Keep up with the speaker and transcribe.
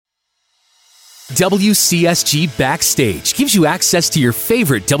WCSG Backstage gives you access to your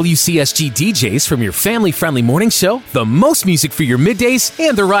favorite WCSG DJs from your family-friendly morning show, the most music for your middays,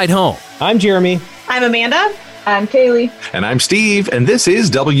 and the ride home. I'm Jeremy. I'm Amanda. I'm Kaylee. And I'm Steve, and this is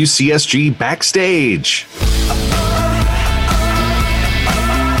WCSG Backstage.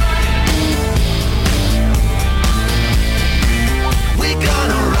 We're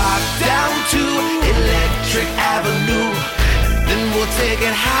gonna rock down to Electric Avenue, and then we'll take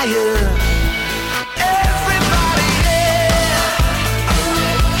it higher. Everybody, yeah.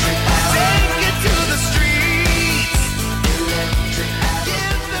 Take it to the streets.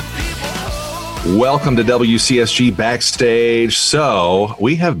 Give the people hope. Welcome to WCSG Backstage. So,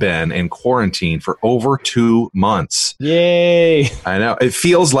 we have been in quarantine for over 2 months. Yay. I know. It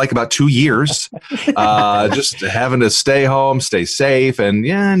feels like about 2 years. Just having to stay home, stay safe. And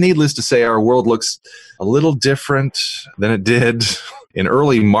yeah, needless to say, our world looks a little different than it did in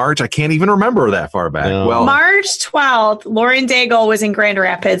early March. I can't even remember that far back. No. Well, March 12th, Lauren Daigle was in Grand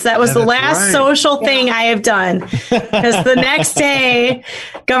Rapids. That was the last right. social thing I have done. Because the next day,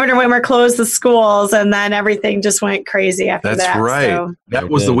 Governor Whitmer closed the schools, and then everything just went crazy after that's that. right. So. That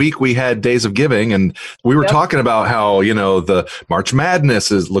was the week we had Days of Giving, and we were talking about how, the March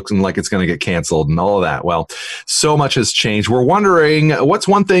Madness is looking like it's going to get canceled and all of that. Well, so much has changed. We're wondering, what's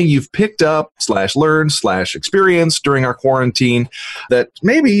one thing you've picked up / learned / experienced during our quarantine that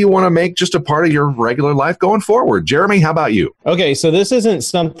maybe you want to make just a part of your regular life going forward? Jeremy, how about you? Okay, so this isn't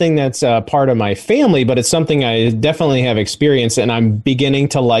something that's part of my family, but it's something I definitely have experienced, and I'm beginning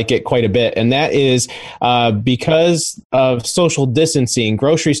to like it quite a bit. And that is because of social distancing,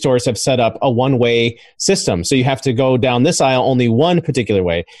 grocery stores have set up a one-way system. So you have to go down this aisle only one particular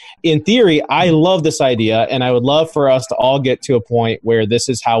way. In theory, I love this idea, and I would love for us to all get to a point where this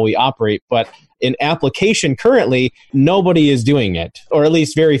is how we operate. But in application currently, nobody is doing it, or at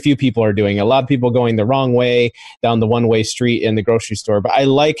least very few people are doing it. A lot of people going the wrong way down the one-way street in the grocery store. But I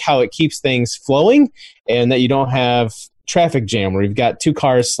like how it keeps things flowing and that you don't have traffic jam where you've got two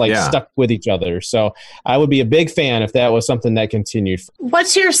cars stuck with each other. So I would be a big fan if that was something that continued.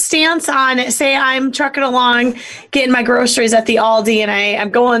 What's your stance on it? Say I'm trucking along, getting my groceries at the Aldi, and I'm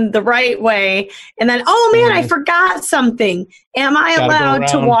going the right way. And then, I forgot something. Am I allowed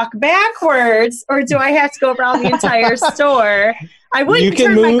to walk backwards, or do I have to go around the entire store? I wouldn't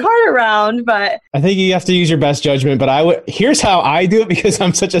turn my cart around, but I think you have to use your best judgment. But here's how I do it, because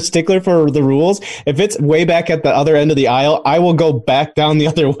I'm such a stickler for the rules. If it's way back at the other end of the aisle, I will go back down the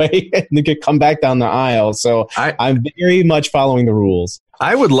other way and then come back down the aisle. So I'm very much following the rules.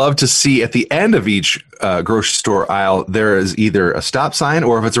 I would love to see at the end of each grocery store aisle, there is either a stop sign,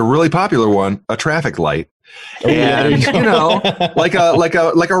 or if it's a really popular one, a traffic light. And like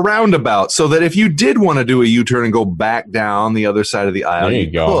a roundabout, so that if you did want to do a U-turn and go back down the other side of the aisle,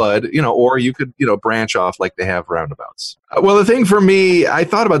 you could, or you could, branch off like they have roundabouts. Well, the thing for me, I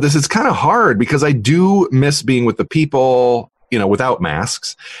thought about this, it's kind of hard because I do miss being with the people, without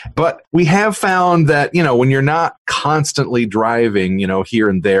masks. But we have found that, when you're not constantly driving, here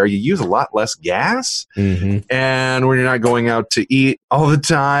and there, you use a lot less gas. Mm-hmm. And when you're not going out to eat all the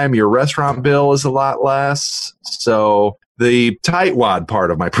time, your restaurant bill is a lot less. So the tightwad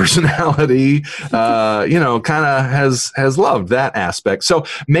part of my personality, kind of has loved that aspect. So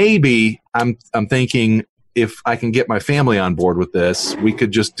maybe I'm thinking, if I can get my family on board with this, we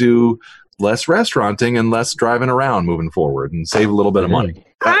could just do less restauranting and less driving around moving forward and save a little bit of money.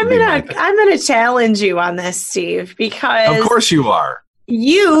 I'm gonna challenge you on this, Steve, because of course you are.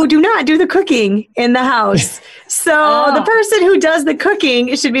 You do not do the cooking in the house. So the person who does the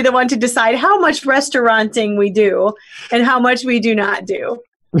cooking should be the one to decide how much restauranting we do and how much we do not do.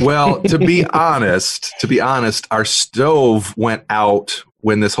 Well, to be honest, our stove went out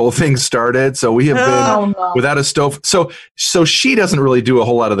when this whole thing started. So we have been without a stove. So she doesn't really do a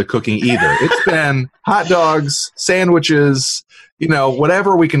whole lot of the cooking either. It's been hot dogs, sandwiches,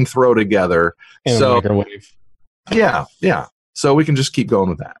 whatever we can throw together. And a microwave. Yeah. So we can just keep going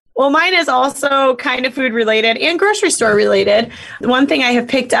with that. Well, mine is also kind of food related and grocery store related. One thing I have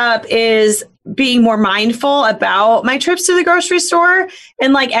picked up is being more mindful about my trips to the grocery store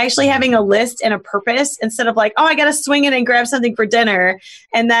and actually having a list and a purpose instead of I got to swing in and grab something for dinner.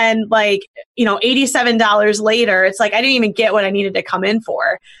 And then $87 later, it's I didn't even get what I needed to come in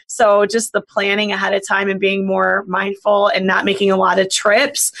for. So just the planning ahead of time and being more mindful and not making a lot of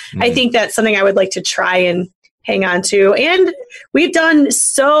trips. Mm-hmm. I think that's something I would like to try and hang on to. And we've done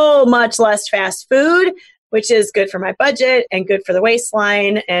so much less fast food, which is good for my budget and good for the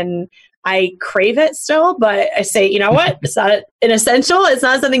waistline. And I crave it still, but I say, you know what? It's not an essential. It's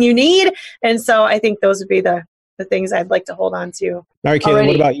not something you need. And so I think those would be the the things I'd like to hold on to. All right, Caitlin,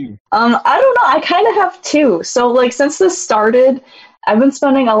 what about you? I don't know. I kind of have two. So like since this started, I've been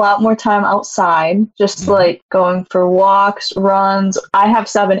spending a lot more time outside, just like going for walks, runs. I have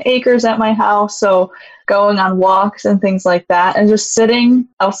 7 acres at my house, so going on walks and things like that, and just sitting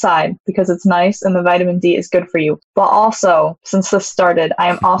outside because it's nice and the vitamin D is good for you. But also, since this started, I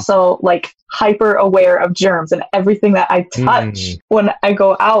am also like hyper aware of germs and everything that I touch when I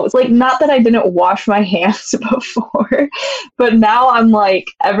go out. It's like, not that I didn't wash my hands before, but now I'm like,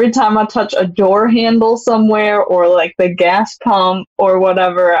 every time I touch a door handle somewhere or like the gas pump or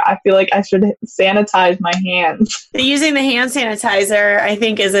whatever, I feel like I should sanitize my hands. Using the hand sanitizer, I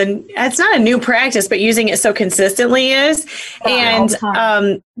think it's not a new practice, but using it so consistently is. And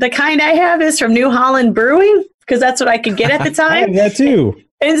the kind I have is from New Holland Brewing, because that's what I could get at the time. I have that too.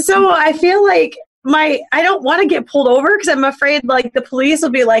 And so I feel like I don't want to get pulled over because I'm afraid like the police will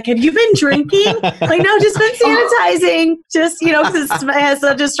be like, have you been drinking? Like, no, just been sanitizing. Just, because it has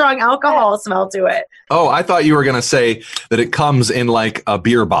such a strong alcohol smell to it. Oh, I thought you were going to say that it comes in like a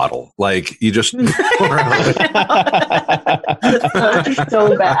beer bottle. Like you just pour it It's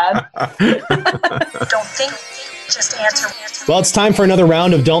so bad. Don't think, just answer. Well, it's time for another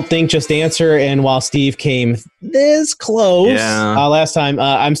round of Don't Think, Just Answer. And while Steve came this close last time,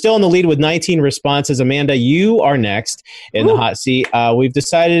 I'm still in the lead with 19 responses. Amanda, you are next in the hot seat. We've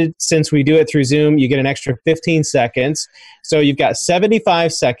decided, since we do it through Zoom, you get an extra 15 seconds. So you've got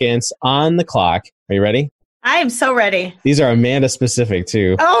 75 seconds on the clock. Are you ready? I am so ready. These are Amanda specific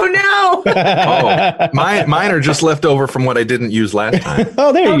too. Oh no! Mine are just left over from what I didn't use last time.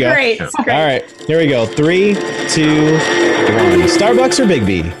 Oh, there you go. Great. All right, here we go. 3, 2, 1. Starbucks or Big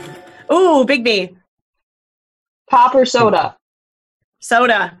B? Ooh, Big B. Pop or soda?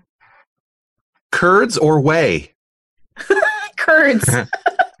 Soda. Curds or whey? Curds.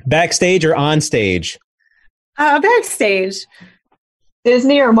 Backstage or on stage? Backstage.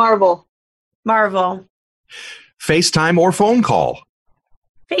 Disney or Marvel? Marvel. FaceTime or phone call?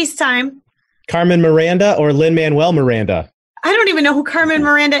 FaceTime. Carmen Miranda or Lin-Manuel Miranda? I don't even know who Carmen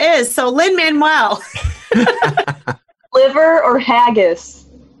Miranda is, so Lin-Manuel. Liver or haggis?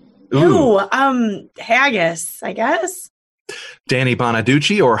 Ooh, haggis, I guess. Danny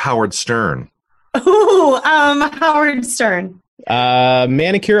Bonaducci or Howard Stern? Ooh, Howard Stern.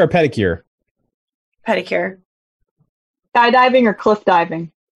 Manicure or pedicure? Pedicure. Skydiving or cliff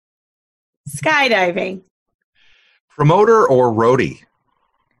diving? Skydiving. Promoter or roadie?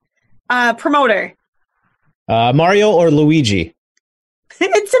 Promoter. Mario or Luigi?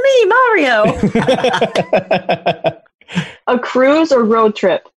 It's me, Mario. A cruise or road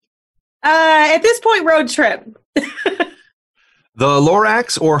trip? At this point, road trip. The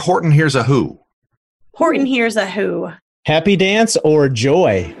Lorax or Horton Hears a Who? Horton Hears a Who. Happy Dance or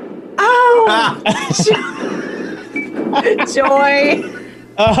Joy? Oh, Joy.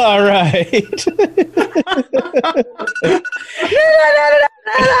 All right.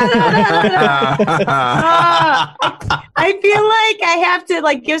 I feel like I have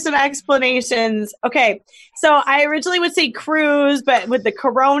to give some explanations. Okay, so I originally would say cruise, but with the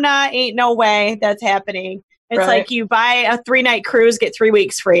Corona, ain't no way that's happening. It's right. Like you buy a 3-night cruise, get 3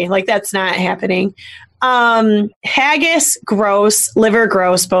 weeks free. Like that's not happening. Haggis, gross. Liver,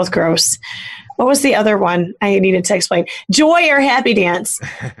 gross. Both gross. What was the other one I needed to explain? Joy or Happy Dance?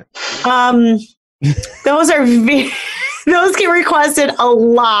 Those are those get requested a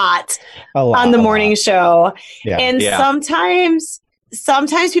lot on the morning show. Yeah. And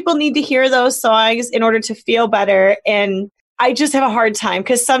sometimes people need to hear those songs in order to feel better. And I just have a hard time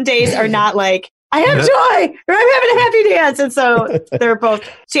because some days are not like, I have joy or I'm having a happy dance. And so they're both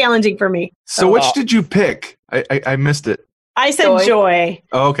challenging for me. So which did you pick? I missed it. I said joy.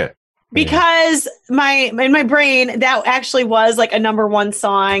 Oh, okay. Because in my brain, that actually was like a number one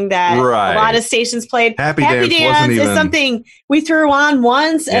song that a lot of stations played. Happy Dance is something we threw on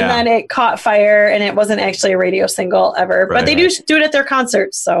once and then it caught fire and it wasn't actually a radio single ever. But they do it at their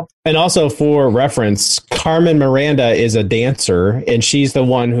concerts. So. And also for reference, Carmen Miranda is a dancer and she's the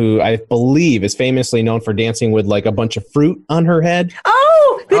one who I believe is famously known for dancing with like a bunch of fruit on her head.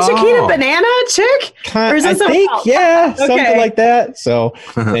 Oh, the Chiquita Banana chick? Or is something like that. So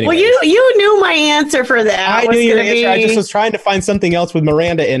anyway. Well, you knew my answer for that. I knew your answer. I just was trying to find something else with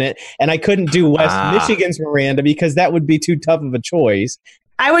Miranda in it, and I couldn't do West Michigan's Miranda because that would be too tough of a choice.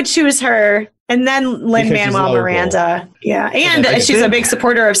 I would choose her, and then Lin-Manuel Miranda. Yeah, and she's a big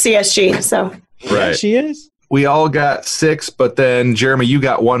supporter of CSG. So yeah, she is. We all got 6, but then Jeremy, you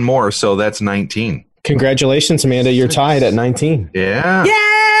got one more, so that's 19. Congratulations, Amanda! You're tied at 19. Yeah.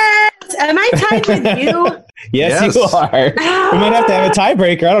 Yes. Am I tied with you? Yes, you are. We might have to have a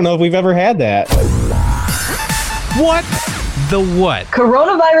tiebreaker. I don't know if we've ever had that. What the what?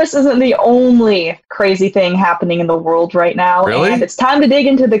 Coronavirus isn't the only crazy thing happening in the world right now. Really? And it's time to dig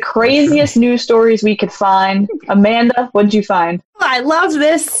into the craziest news stories we could find. Amanda, what did you find? I love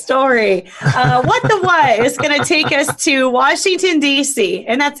this story. What the what is going to take us to Washington, D.C.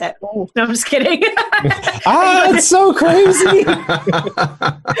 And that's it. No, I'm just kidding. It's so crazy.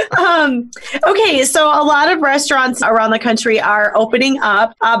 Okay, so a lot of restaurants around the country are opening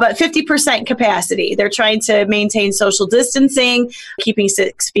up, but 50% capacity. They're trying to maintain social distancing, keeping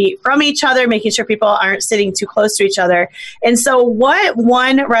 6 feet from each other, making sure people aren't sitting too close to each other. And so what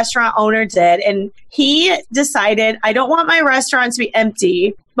one restaurant owner did, and he decided, I don't want my restaurant to be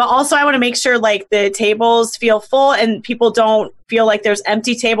empty, but also I want to make sure like the tables feel full and people don't feel like there's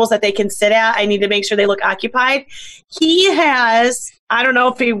empty tables that they can sit at. I need to make sure they look occupied. He has, I don't know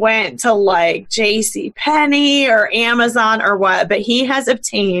if he went to like JCPenney or Amazon or what, but he has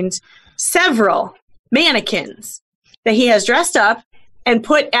obtained several mannequins that he has dressed up and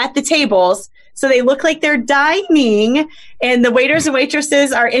put at the tables so they look like they're dining, and the waiters and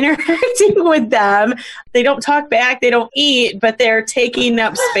waitresses are interacting with them. They don't talk back, they don't eat, but they're taking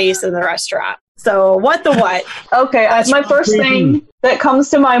up space in the restaurant. So what the what? Okay, my first thing that comes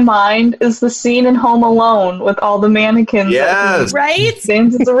to my mind is the scene in Home Alone with all the mannequins. Yes. Right?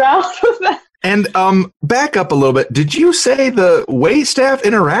 Dances around with that. And back up a little bit. Did you say the wait staff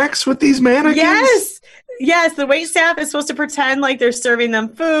interacts with these mannequins? Yes, the wait staff is supposed to pretend like they're serving them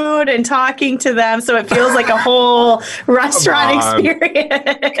food and talking to them, so it feels like a whole restaurant experience.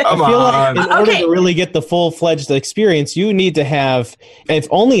 I feel like in order to really get the full-fledged experience, you need to have, if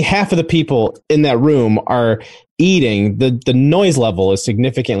only half of the people in that room are eating, the noise level is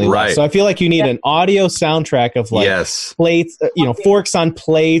significantly less. So I feel like you need an audio soundtrack of like plates, forks on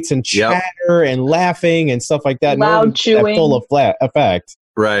plates and chatter and laughing and stuff like that. Loud chewing. Full of effect.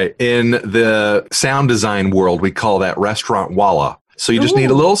 Right. In the sound design world, we call that Restaurant Walla. So you just need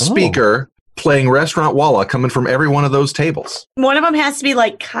a little speaker playing Restaurant Walla coming from every one of those tables. One of them has to be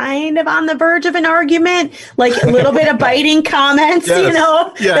like kind of on the verge of an argument, like a little bit of biting comments,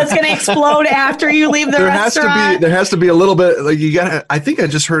 that's going to explode after you leave the restaurant. There has to be a little bit like I think I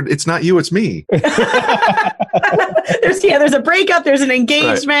just heard it's not you, it's me. There's a breakup, there's an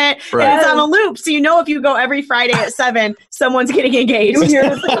engagement, and it's on a loop. So if you go every Friday at 7, someone's getting engaged. The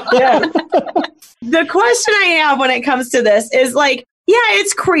question I have when it comes to this is like,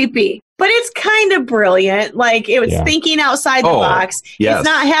 it's creepy, but it's kind of brilliant. Like it was thinking outside the box. Yes. It's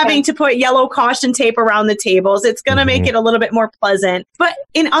not having to put yellow caution tape around the tables. It's going to make it a little bit more pleasant. But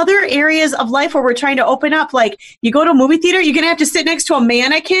in other areas of life where we're trying to open up, like you go to a movie theater, you're going to have to sit next to a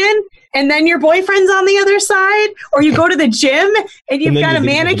mannequin and then your boyfriend's on the other side, or you go to the gym and you've got a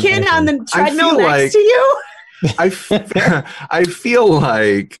mannequin on the treadmill next to you. I feel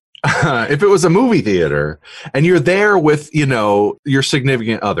like if it was a movie theater and you're there with, your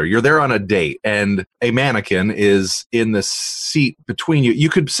significant other, you're there on a date and a mannequin is in the seat between you, you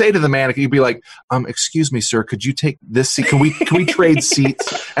could say to the mannequin, you'd be like, excuse me, sir, could you take this seat? Can we trade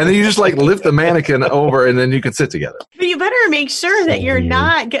seats? And then you just like lift the mannequin over and then you can sit together. But you better make sure that you're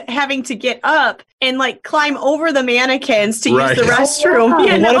not having to get up and like climb over the mannequins to use the restroom. What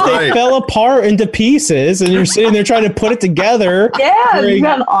if they fell apart into pieces and you're sitting there trying to put it together? You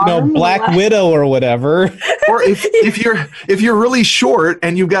got an arm. Black Widow or whatever. Or if you're really short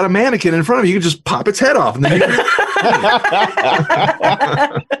and you've got a mannequin in front of you, you can just pop its head off. And then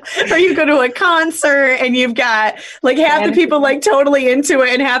or you go to a concert and you've got like half the people like totally into it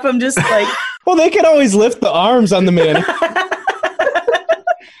and half them just like. Well, they can always lift the arms on the mannequin.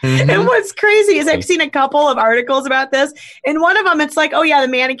 And what's crazy is I've seen a couple of articles about this. And one of them, it's like, the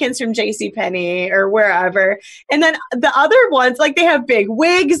mannequins from JCPenney or wherever. And then the other ones, like they have big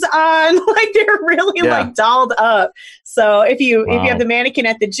wigs on, like they're really like dolled up. So if you have the mannequin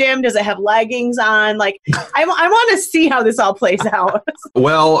at the gym, does it have leggings on? Like I want to see how this all plays out.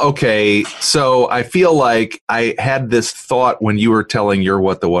 Well, okay. So I feel like I had this thought when you were telling your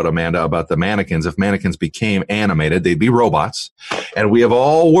what, Amanda, about the mannequins. If mannequins became animated, they'd be robots. And we have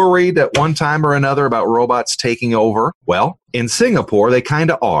all worried at one time or another about robots taking over. Well, in Singapore, they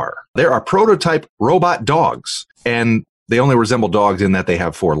kind of are. There are prototype robot dogs, and they only resemble dogs in that they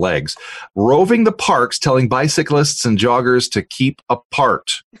have 4 legs, roving the parks, telling bicyclists and joggers to keep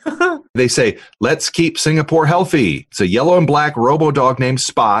apart. They say, let's keep Singapore healthy. It's a yellow and black robo dog named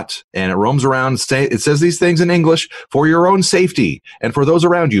Spot, and it roams around. It says these things in English: for your own safety and for those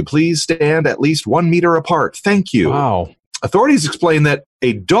around you, please stand at least 1 meter apart. Thank you. Wow. Authorities explain that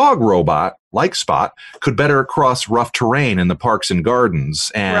a dog robot like Spot could better cross rough terrain in the parks and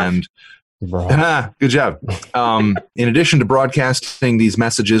gardens. And Good job. In addition to broadcasting these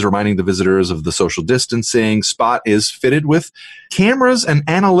messages, reminding the visitors of the social distancing, Spot is fitted with cameras and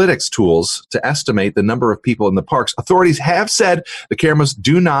analytics tools to estimate the number of people in the parks. Authorities have said the cameras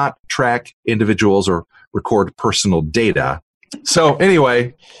do not track individuals or record personal data. So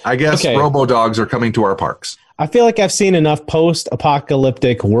anyway, I guess robo-dogs are coming to our parks. I feel like I've seen enough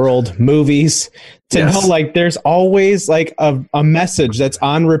post-apocalyptic world movies to know like there's always like a message that's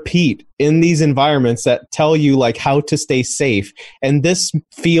on repeat in these environments that tell you like how to stay safe. And this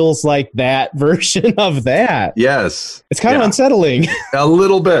feels like that version of that. Yes. It's kind of unsettling. A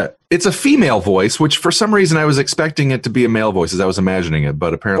little bit. It's a female voice, which for some reason I was expecting it to be a male voice as I was imagining it,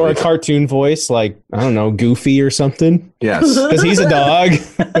 but apparently... Or a cartoon voice like, I don't know, Goofy or something. Yes. Because he's a dog.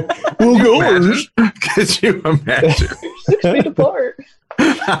 Could you imagine? 6 feet apart.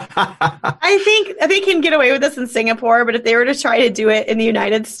 I think they can get away with this in Singapore, but if they were to try to do it in the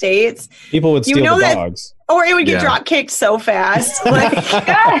United States, people would steal the dogs. Or it would get drop kicked so fast. Like,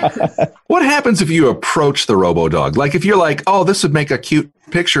 what happens if you approach the robo-dog? Like if you're like, oh, this would make a cute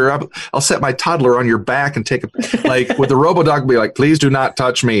picture. I'll set my toddler on your back and take a, like, would the robo-dog be like, please do not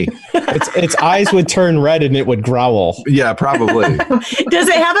touch me? Its eyes would turn red and it would growl. Yeah, probably. Does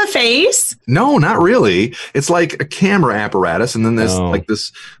it have a face? No, not really. It's like a camera apparatus. And then there's like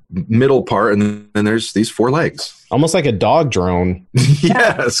this middle part. And then there's these 4 legs. Almost like a dog drone.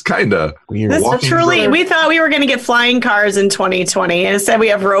 Yes, kind of. Weird. We thought we were going to get flying cars in 2020. And instead we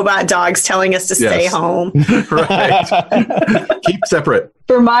have robot dogs telling us to stay home. Right. Keep separate.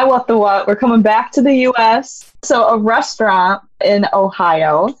 For my What the What, we're coming back to the U.S. So a restaurant in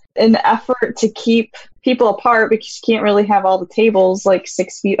Ohio, in the effort to keep people apart because you can't really have all the tables like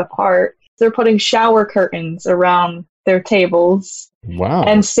 6 feet apart, they're putting shower curtains around their tables. Wow.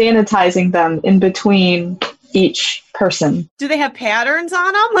 And sanitizing them in between each person. Do they have patterns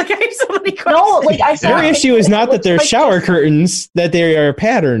on them? Like, I have so many questions. No, like I said, their issue is not that they're shower curtains, that they are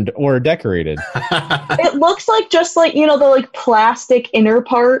patterned or decorated. It looks like just like, the like plastic inner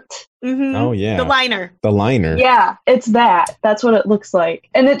part. Mm-hmm. Oh, yeah. The liner. The liner. Yeah, it's that. That's what it looks like.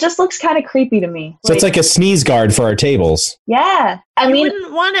 And it just looks kind of creepy to me. So it's like a sneeze guard for our tables. Yeah. I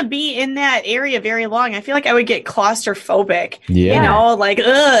wouldn't want to be in that area very long. I feel like I would get claustrophobic. Yeah. Like,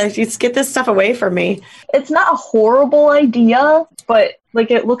 just get this stuff away from me. It's not a horrible idea, but like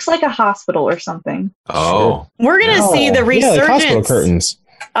it looks like a hospital or something. Oh. We're going to see the resurgence like hospital curtains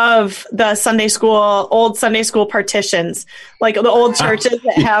of the old Sunday school partitions, like the old churches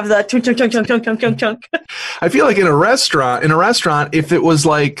that have the chunk, chunk, chunk, chunk, chunk, chunk, chunk, chunk. I feel like in a restaurant, if it was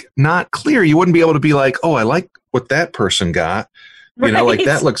like not clear, you wouldn't be able to be like, oh, I like what that person got. Like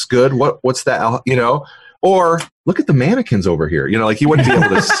that looks good. What's that? Or look at the mannequins over here. Like you wouldn't be able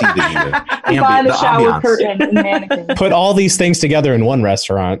to see the shower curtain and mannequins. Put all these things together in one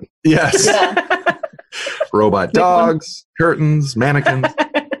restaurant. Yes. Yeah. Robot dogs, curtains, mannequins.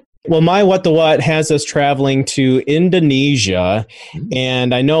 Well, my What the What has us traveling to Indonesia.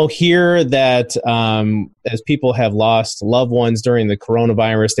 And I know here that as people have lost loved ones during the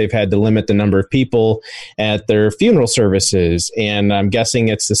coronavirus, they've had to limit the number of people at their funeral services. And I'm guessing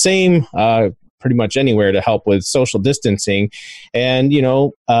it's the same pretty much anywhere to help with social distancing. And,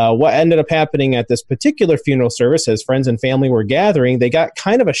 what ended up happening at this particular funeral service, as friends and family were gathering, they got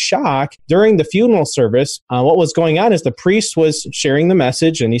kind of a shock during the funeral service. What was going on is the priest was sharing the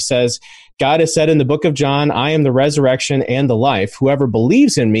message, and he says, God has said in the book of John, I am the resurrection and the life. Whoever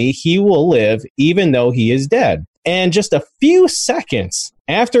believes in me, he will live, even though he is dead. And just a few seconds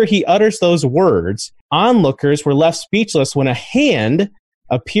after he utters those words, onlookers were left speechless when a hand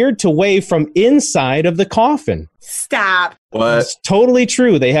appeared to wave from inside of the coffin. Stop. What? It's totally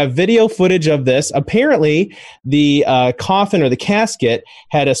true. They have video footage of this. Apparently, the coffin or the casket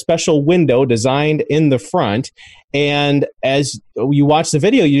had a special window designed in the front. And as you watch the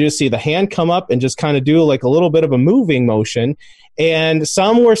video, you just see the hand come up and just kind of do like a little bit of a moving motion. And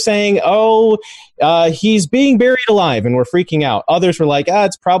some were saying, he's being buried alive, and we're freaking out. Others were like,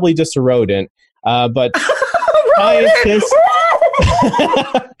 it's probably just a rodent. But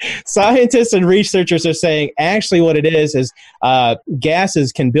scientists and researchers are saying actually what it is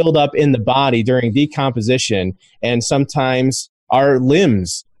gases can build up in the body during decomposition, and sometimes our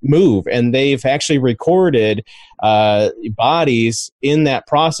limbs move, and they've actually recorded bodies in that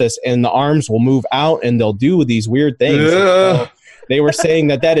process, and the arms will move out and they'll do these weird things. So they were saying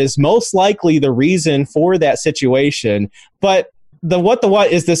that is most likely the reason for that situation. But the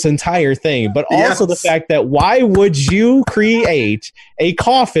what is this entire thing, but also the fact that why would you create a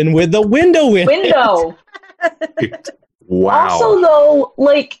coffin with a window in it? Wow. Also, though,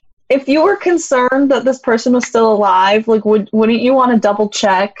 like, if you were concerned that this person was still alive, like, wouldn't you want to double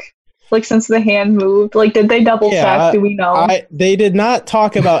check Like since the hand moved, like did they double check? Do we know? They did not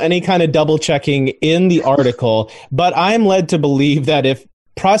talk about any kind of double checking in the article, but I'm led to believe that if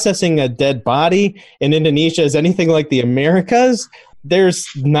processing a dead body in Indonesia is anything like the Americas, there's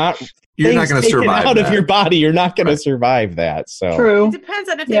not. You're not going to survive out that. of your body. You're not going to survive that. So True. It depends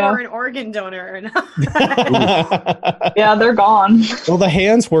on if they were an organ donor or not. Yeah, they're gone. Well, the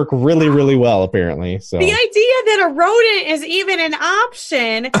hands work really, really well, apparently. So the idea that a rodent is even an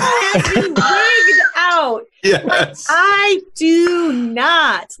option has been rigged out. Yes. Like, I do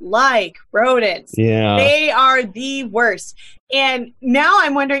not like rodents. Yeah. They are the worst. And now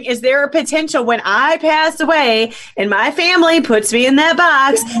I'm wondering, is there a potential when I pass away and my family puts me in that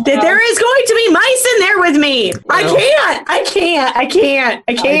box that there is going to be mice in there with me? I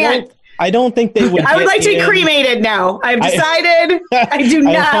can't. I don't think they would. I would like to be cremated now. I've decided I do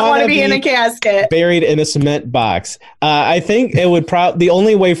not want to be in a casket. Buried in a cement box. I think it would the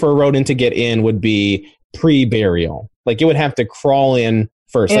only way for a rodent to get in would be pre-burial. Like it would have to crawl in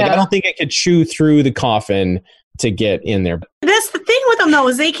first. Like I don't think it could chew through the coffin to get in there. That's the thing with them, though,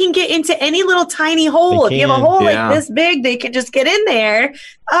 is they can get into any little tiny hole. If you have a hole like this big, they can just get in there.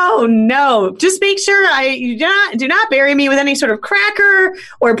 Oh no! Just make sure you do not bury me with any sort of cracker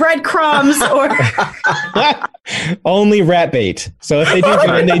or breadcrumbs or only rat bait. So if they do,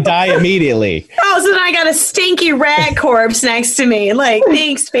 then they die immediately. Oh, so then I got a stinky rat corpse next to me. Like,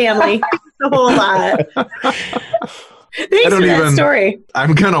 thanks, family. A whole lot. Thanks for that story.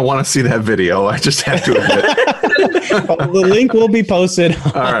 I'm going to want to see that video. I just have to admit. The link will be posted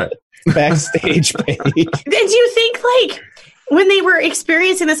on All right. Backstage page. Did you think, like, when they were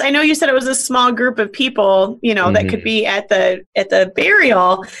experiencing this, I know you said it was a small group of people, that could be at the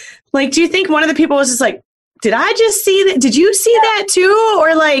burial. Like, do you think one of the people was just like, did I just see that? Did you see that too?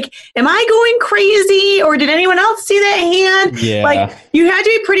 Or like, am I going crazy? Or did anyone else see that hand? Yeah. Like, you had to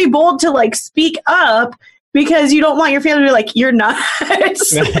be pretty bold to like speak up, because you don't want your family to be like, you're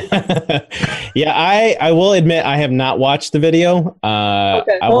nuts. Yeah, I will admit I have not watched the video.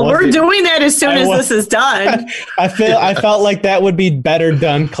 Okay. Well, we're doing that as soon as this is done. I felt like that would be better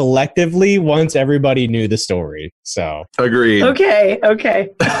done collectively once everybody knew the story. So agreed. Okay.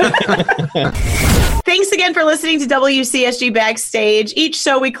 Thanks again for listening to WCSG Backstage. Each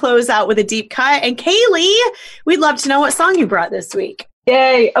show we close out with a deep cut. And Kaylee, we'd love to know what song you brought this week.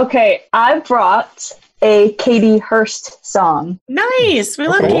 Yay. Okay, I brought a Katie Hurst song. Nice. We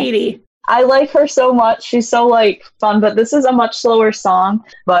love Katie. I like her so much. She's so like fun, but this is a much slower song,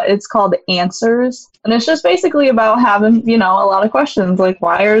 but it's called Answers. And it's just basically about having, a lot of questions like,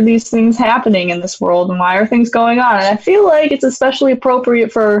 why are these things happening in this world and why are things going on? And I feel like it's especially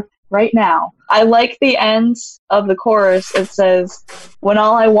appropriate for right now. I like the end of the chorus. It says, when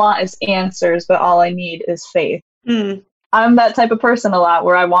all I want is answers, but all I need is faith. I'm that type of person a lot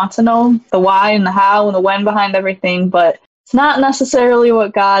where I want to know the why and the how and the when behind everything, but it's not necessarily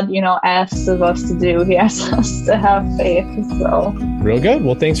what God, asks of us to do. He asks us to have faith. So real good.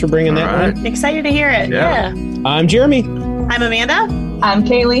 Well, thanks for bringing that one. Excited to hear it. Yeah. I'm Jeremy. I'm Amanda. I'm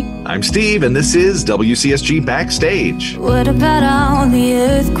Kaylee. I'm Steve, and this is WCSG Backstage. What about all the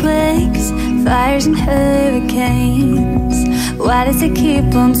earthquakes, fires, and hurricanes? Why does it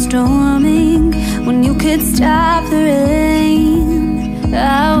keep on storming when you could stop the rain?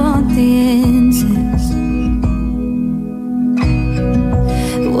 I want the answers.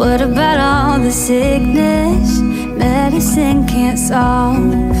 What about all the sickness medicine can't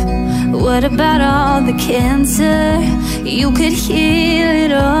solve? What about all the cancer? You could heal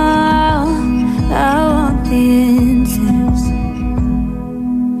it all. I want the answers.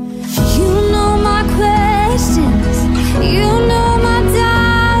 You know my questions. You know my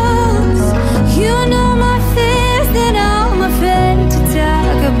doubts. You know my fears that I'm afraid to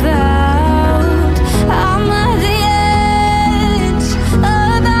talk about. I'm at the edge,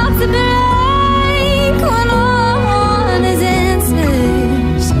 about to break when all I want is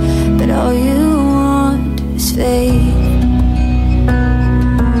answers, but all you want is faith.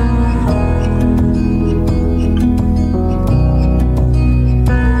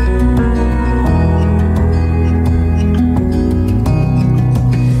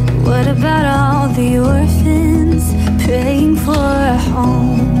 What about all the orphans praying for a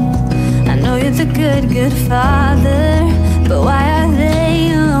home? I know you're the good father, but why